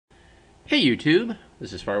Hey YouTube,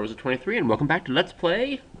 this is FireWizard23 and welcome back to Let's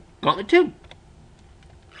Play Gauntlet 2.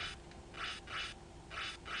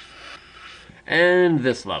 And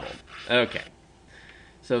this level. Okay.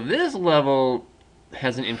 So this level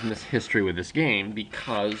has an infamous history with this game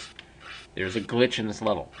because there's a glitch in this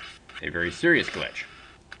level. A very serious glitch.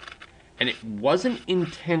 And it wasn't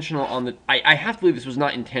intentional on the... I have to believe this was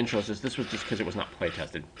not intentional, this was just because it was not play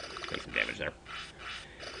tested. Take some damage there.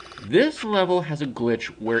 This level has a glitch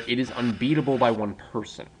where it is unbeatable by one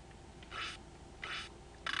person.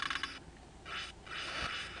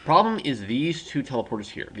 Problem is these two teleporters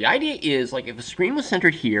here. The idea is, like, if the screen was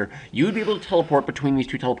centered here, you would be able to teleport between these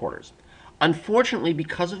two teleporters. Unfortunately,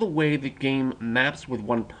 because of the way the game maps with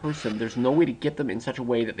one person, there's no way to get them in such a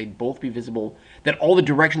way that they'd both be visible, that all the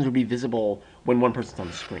directions would be visible when one person's on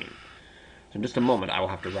the screen. So in just a moment, I will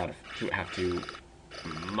have to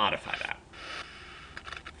modify that.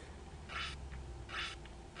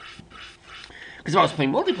 Because if I was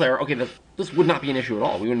playing multiplayer, okay, this would not be an issue at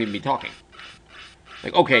all. We wouldn't even be talking.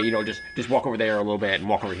 Like, okay, just walk over there a little bit and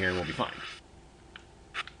walk over here and we'll be fine.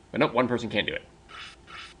 But nope, one person can't do it.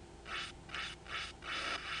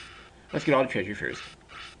 Let's get all the treasure first.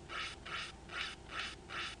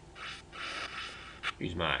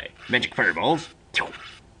 Use my magic fireballs.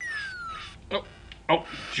 Oh,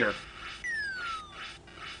 sure.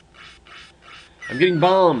 I'm getting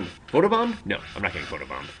bombed. Photobombed? No, I'm not getting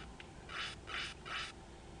photobombed.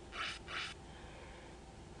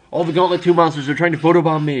 All the Gauntlet 2 monsters are trying to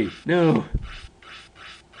photobomb me. No.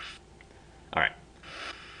 Alright.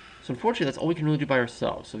 So unfortunately, that's all we can really do by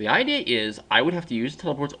ourselves. So the idea is, I would have to use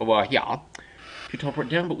teleports over here to teleport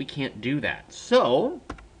down, but we can't do that. So...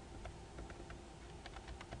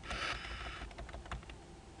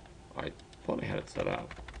 I thought I had it set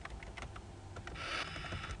up.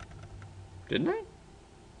 Didn't I?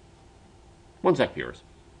 One sec, viewers.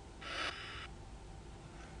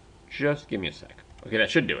 Just give me a sec. Okay,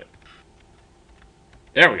 that should do it.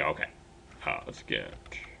 There we go, okay. Let's get...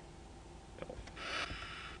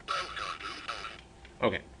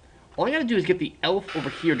 Okay. All I gotta do is get the elf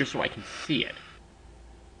over here just so I can see it.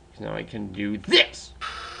 So now I can do this!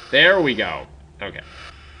 There we go. Okay.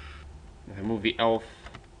 If I move the elf...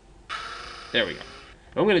 There we go.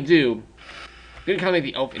 What I'm gonna do... I'm gonna kind of make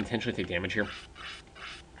the elf intentionally take damage here.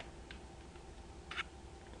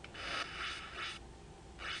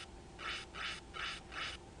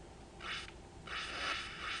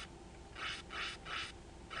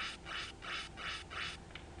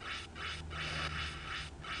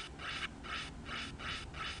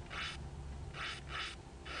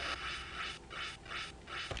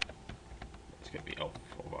 Get the elf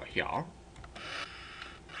over here.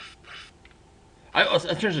 I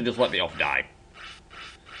essentially just let the elf die.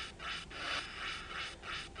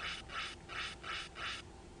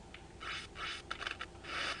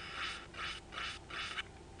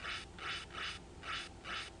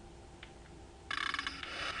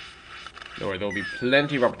 Don't worry, there will be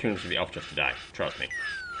plenty of opportunities for the elf just to die. Trust me.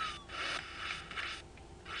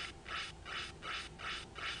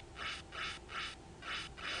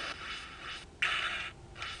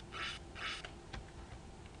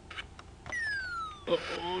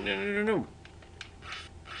 Oh, no.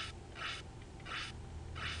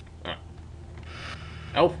 Alright.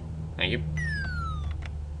 Elf, thank you.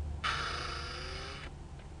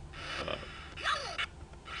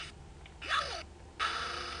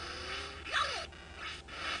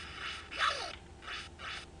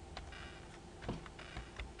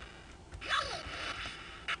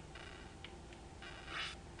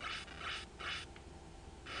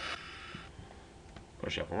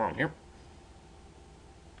 Push up along here.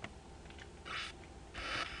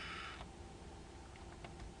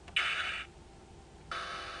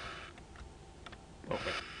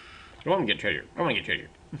 Okay. I want to get treasure. I want to get treasure.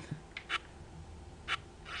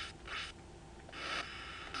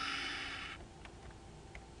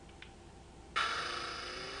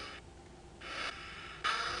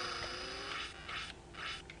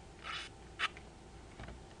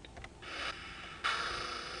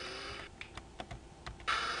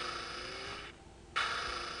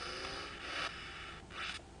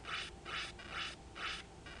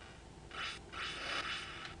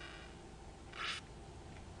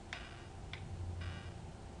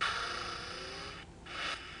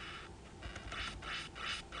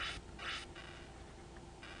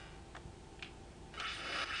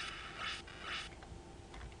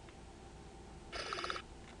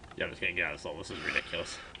 Yeah, I'm just gonna get out of this level. This is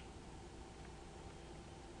ridiculous.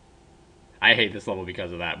 I hate this level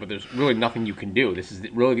because of that, but there's really nothing you can do. This is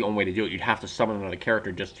really the only way to do it. You'd have to summon another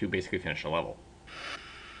character just to basically finish the level.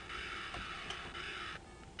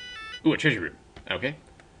 Ooh, a treasure room. Okay.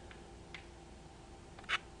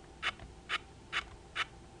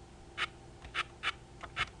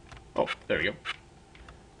 Oh, there we go.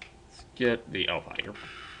 Let's get the elf out of here.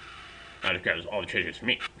 I just grabs all the treasures for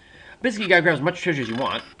me. Basically, you gotta grab as much treasure as you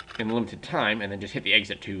want in a limited time, and then just hit the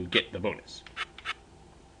exit to get the bonus.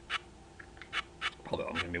 Although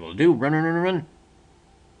I'm gonna be able to do run, run, run, run.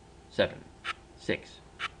 7, 6,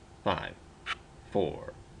 5,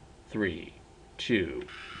 4, 3, 2.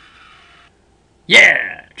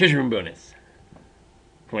 Yeah! Treasure room bonus.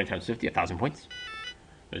 20 times 50, 1,000 points.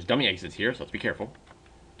 There's dummy exits here, so let's be careful.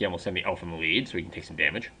 Again, we'll send the elf in the lead so he can take some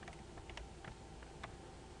damage.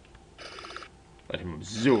 Let him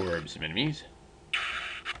absorb some enemies.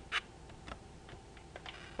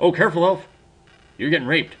 Oh, careful, elf. You're getting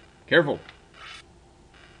raped. Careful.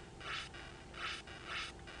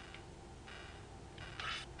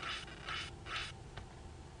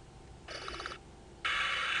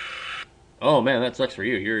 Oh, man, that sucks for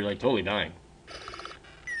you. You're, like, totally dying.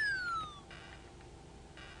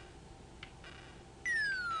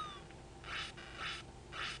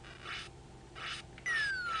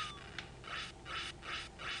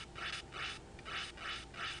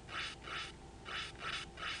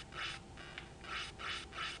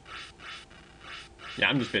 Yeah,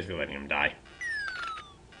 I'm just basically letting him die.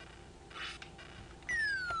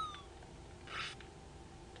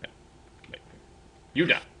 You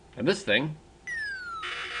die. And this thing,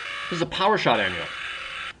 this is a power shot amulet.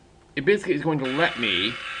 It basically is going to let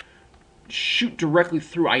me shoot directly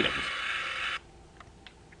through items.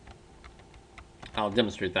 I'll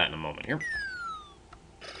demonstrate that in a moment here.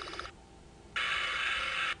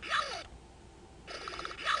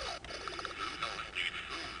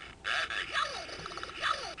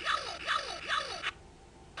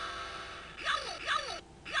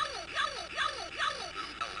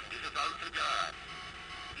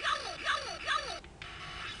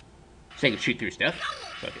 So I can shoot through stuff.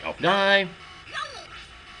 Let the elf die.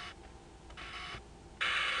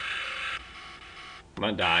 Come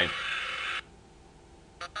on, die.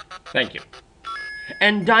 Thank you.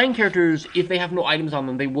 And dying characters, if they have no items on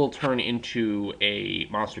them, they will turn into a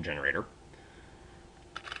monster generator.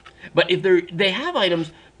 But if they have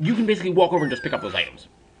items, you can basically walk over and just pick up those items.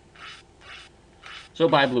 So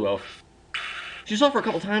bye, Blue Elf. She saw for a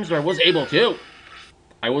couple times, but I was able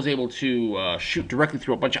to shoot directly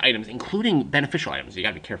through a bunch of items, including beneficial items. You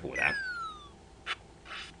gotta be careful with that.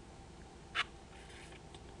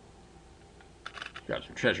 Grab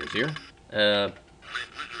some treasures here.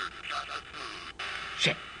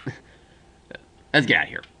 Shit. Let's get out of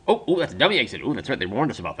here. Oh, that's a dummy exit. Oh, that's right. They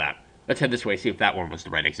warned us about that. Let's head this way, see if that one was the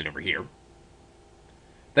right exit over here.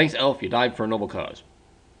 Thanks, Elf. You died for a noble cause.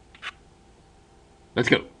 Let's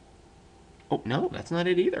go. Oh, no, that's not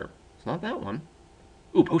it either. It's not that one.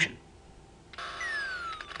 Ooh, potion.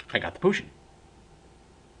 I got the potion.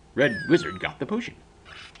 Red Wizard got the potion.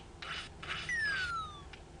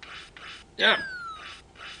 Yeah.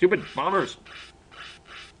 Stupid bombers.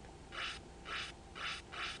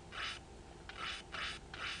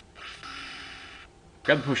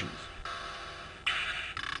 Grab the potions.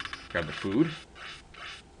 Grab the food.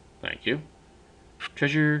 Thank you.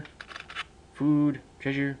 Treasure. Food.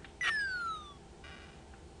 Treasure.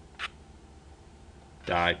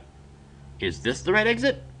 Die. Is this the right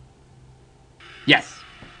exit? Yes.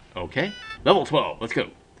 Okay. Level 12. Let's go.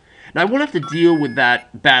 Now, I won't have to deal with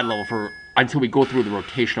that bad level for until we go through the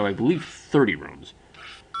rotation of, I believe, 30 rooms.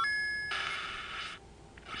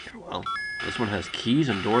 Well, this one has keys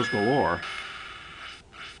and doors galore.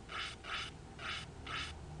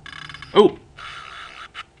 Oh!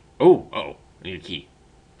 Oh, uh-oh. I need a key.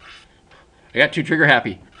 I got too trigger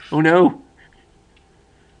happy. Oh, no.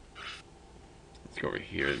 Let's go over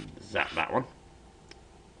here and zap that one.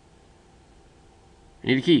 I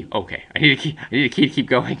need a key. Okay, I need a key. I need a key to keep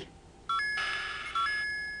going.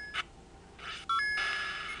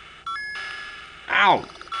 Ow!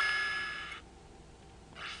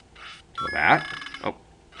 Go that. Oh.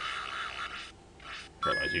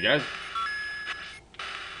 Paralyze you guys.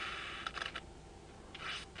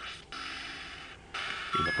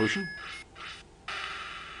 Need a potion.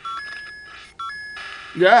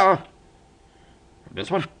 Yeah!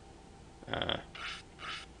 This one.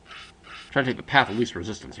 Try to take the path of least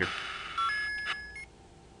resistance here.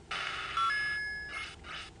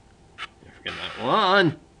 Forget that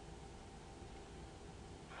one.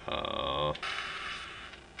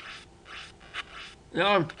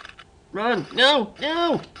 No! Run! No!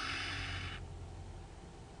 No!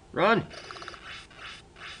 Run!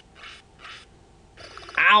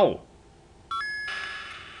 Ow!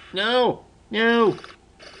 No! No!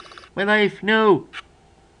 My life! No!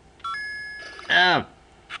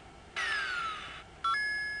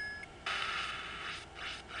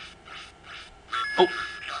 Oh,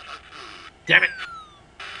 damn it.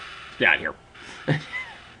 Get out of here.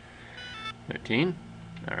 13.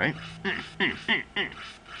 All right.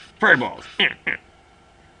 Fairy balls.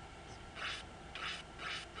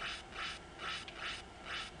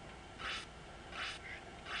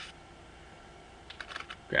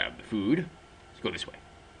 Grab the food. Let's go this way.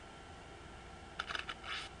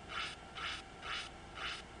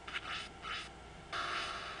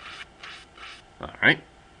 All right.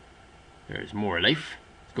 There's more life.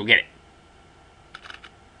 Let's go get it.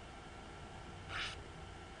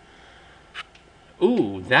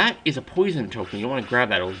 Ooh, that is a poison token. You don't want to grab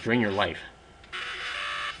that. It'll drain your life.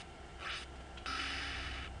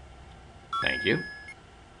 Thank you.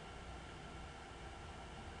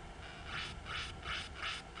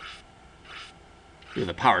 Do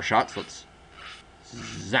the power shots. Let's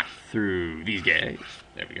zap through these guys.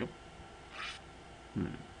 There we go.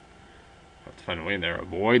 Have to find a way in there.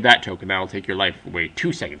 Avoid that token. That'll take your life away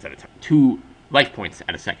 2 seconds at a time. 2 life points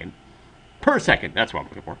at a second. Per second. That's what I'm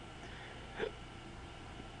looking for.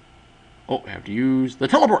 Oh, I have to use the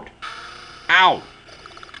teleport. Ow.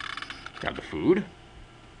 Grab the food.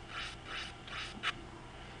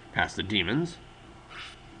 Past the demons.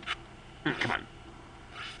 Come on.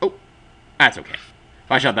 Oh, that's okay.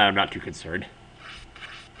 If I shot that, I'm not too concerned.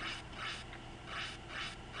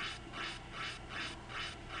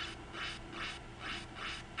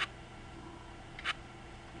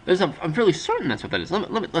 I'm fairly certain that's what that is.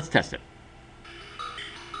 Let's test it.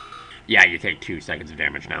 Yeah, you take 2 seconds of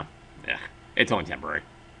damage now. Ugh, it's only temporary.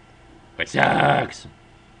 It sucks.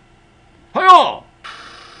 Hi-oh!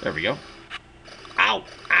 There we go. Ow!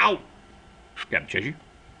 Ow! Grab the treasure.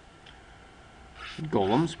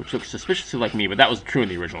 Golems, which look suspiciously like me, but that was true in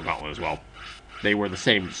the original Gauntlet as well. They were the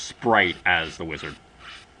same sprite as the wizard.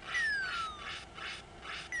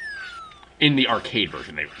 In the arcade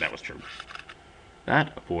version, that was true.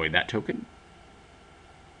 Avoid that token.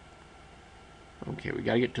 Okay, we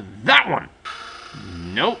gotta get to that one.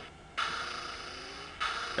 Nope.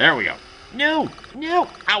 There we go. No! No!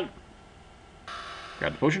 Ow!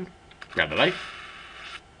 Grab the potion. Grab the life.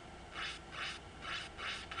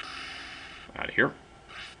 Out of here.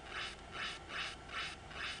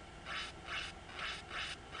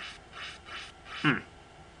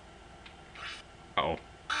 Uh-oh.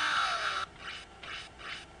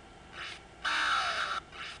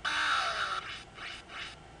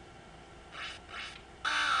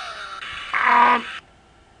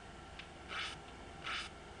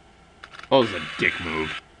 Oh, this is a dick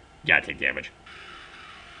move. Gotta take damage.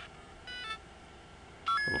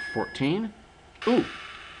 Level 14. Ooh.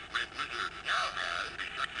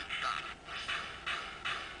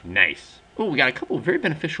 Nice. Oh, we got a couple of very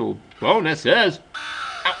beneficial bonuses.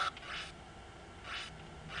 Ow.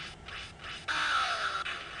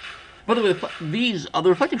 By the way, the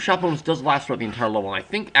reflective shot bonus does last throughout the entire level, and I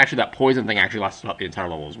think actually that poison thing actually lasts throughout the entire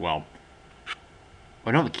level as well. Oh,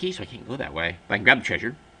 I don't have the key, so I can't go that way. But I can grab the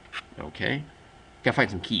treasure. Okay. Gotta find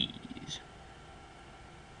some keys.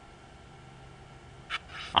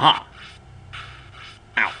 Aha!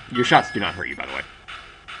 Ow. Your shots do not hurt you, by the way.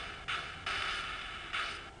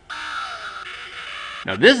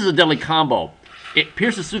 Now, this is a deadly combo. It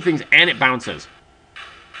pierces through things and it bounces.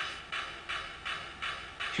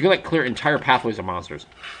 You can, like, clear entire pathways of monsters.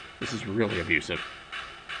 This is really abusive.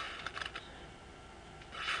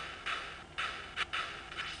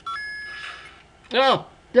 Oh!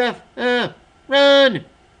 Death! Run!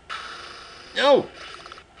 No!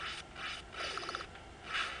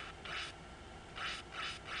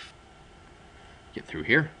 Get through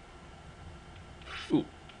here. Ooh.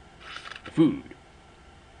 Food.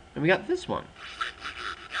 And we got this one.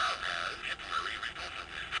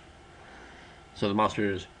 So the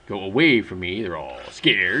monsters go away from me. They're all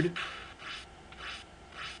scared.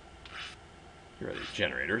 Here are these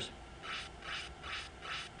generators.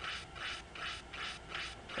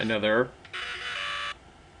 Another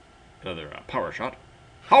power shot.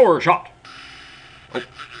 Power shot! Oh.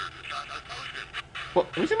 Well,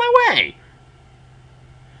 who's in my way?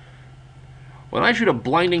 When I shoot a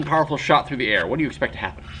blinding, powerful shot through the air, what do you expect to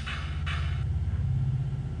happen?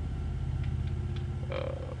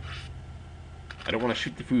 I don't want to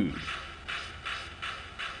shoot the food.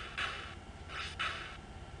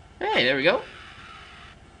 Hey, there we go.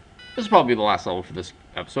 This will probably be the last level for this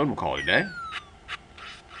episode. We'll call it a day.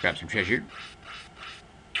 Grab some treasure.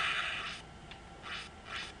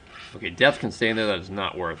 Okay, death can stay in there. That is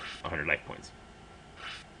not worth 100 life points.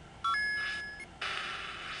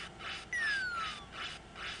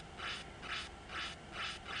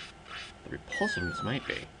 The repulsive this might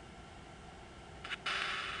be.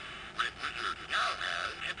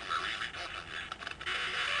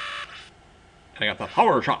 And I got the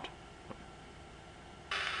power shot.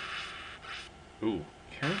 Ooh,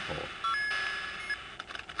 careful.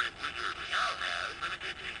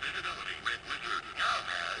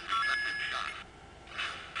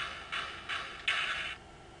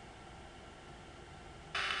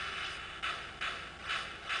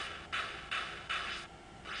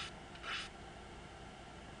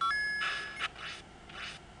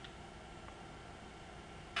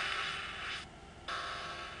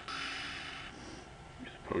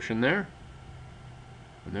 Potion there.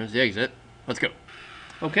 And there's the exit. Let's go.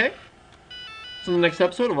 Okay. So in the next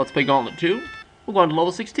episode of Let's Play Gauntlet 2, we'll go on to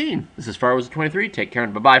level 16. This is FireWizard23. Take care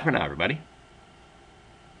and bye-bye for now, everybody.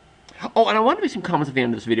 Oh, and I wanted to make some comments at the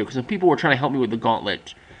end of this video, because some people were trying to help me with the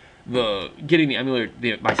Gauntlet, getting the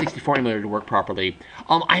emulator, my 64 emulator to work properly.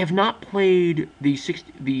 I have not played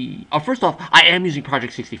first off, I am using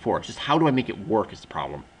Project 64. It's just how do I make it work is the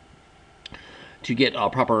problem. To get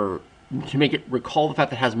to make it recall the fact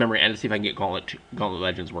that it has memory, and to see if I can get Gauntlet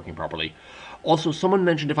Legends working properly. Also, someone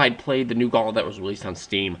mentioned if I'd played the new Gauntlet that was released on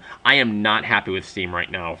Steam. I am not happy with Steam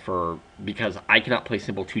right now because I cannot play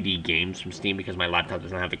simple 2D games from Steam because my laptop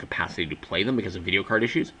doesn't have the capacity to play them because of video card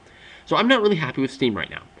issues. So I'm not really happy with Steam right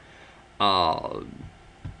now.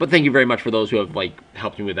 But thank you very much for those who have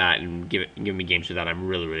helped me with that and given me games with that. I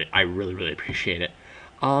really, really appreciate it.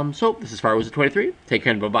 So this is FireWizard23. Take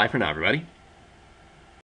care and bye-bye for now, everybody.